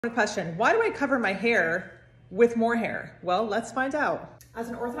Question, why do I cover my hair with more hair? Well, let's find out. As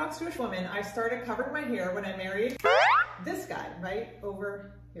an Orthodox Jewish woman, I started covering my hair when I married this guy right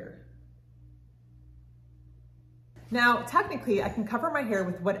over here. Now, technically, I can cover my hair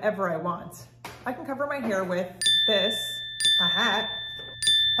with whatever I want. I can cover my hair with this, a hat,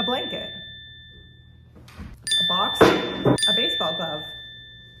 a blanket, a box, a baseball glove,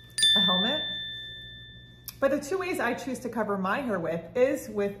 a helmet. But the two ways I choose to cover my hair with is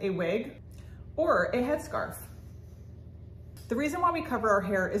with a wig or a headscarf. The reason why we cover our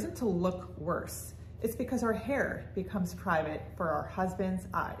hair isn't to look worse. It's because our hair becomes private for our husband's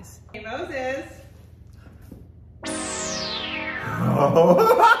eyes. Hey, Moses.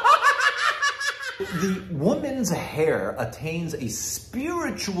 The woman's hair attains a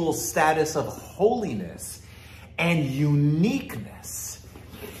spiritual status of holiness and uniqueness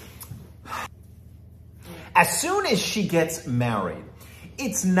as soon as she gets married.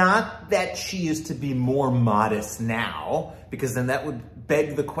 It's not that she is to be more modest now, because then that would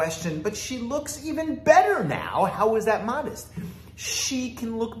beg the question, but she looks even better now. How is that modest? She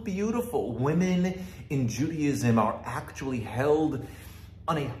can look beautiful. Women in Judaism are actually held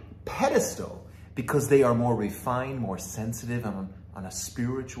on a pedestal because they are more refined, more sensitive, on a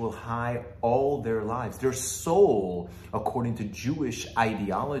spiritual high all their lives. Their soul, according to Jewish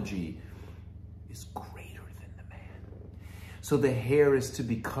ideology, is greater than the man. So the hair is to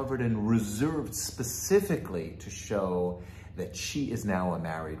be covered and reserved specifically to show that she is now a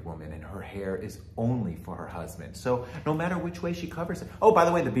married woman and her hair is only for her husband. So no matter which way she covers it. Oh, by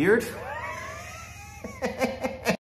the way, the beard.